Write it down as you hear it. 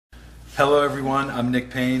Hello everyone, I'm Nick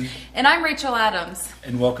Payne. And I'm Rachel Adams.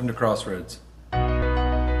 And welcome to Crossroads.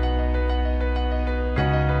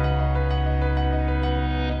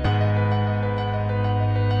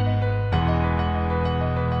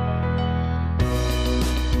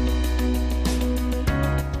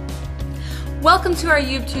 Welcome to our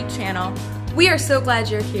YouTube channel. We are so glad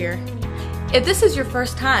you're here. If this is your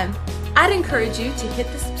first time, I'd encourage you to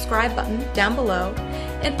hit the subscribe button down below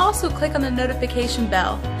and also click on the notification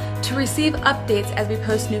bell to receive updates as we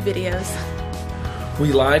post new videos.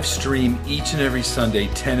 We live stream each and every Sunday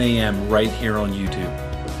 10 a.m. right here on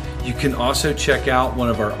YouTube. You can also check out one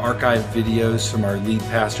of our archived videos from our lead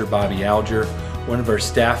pastor Bobby Alger, one of our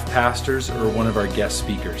staff pastors, or one of our guest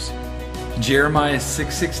speakers. Jeremiah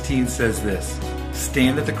 6:16 says this,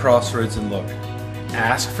 "Stand at the crossroads and look.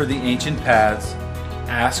 Ask for the ancient paths,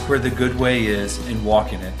 ask where the good way is and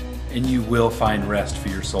walk in it, and you will find rest for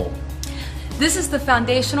your soul." This is the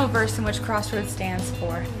foundational verse in which Crossroads stands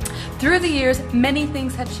for. Through the years, many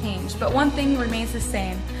things have changed, but one thing remains the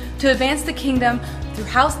same: to advance the kingdom through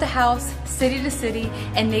house to house, city to city,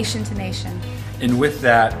 and nation to nation. And with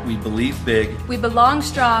that, we believe big, we belong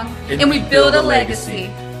strong, and we build a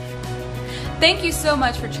legacy. Thank you so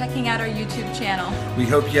much for checking out our YouTube channel. We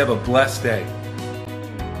hope you have a blessed day.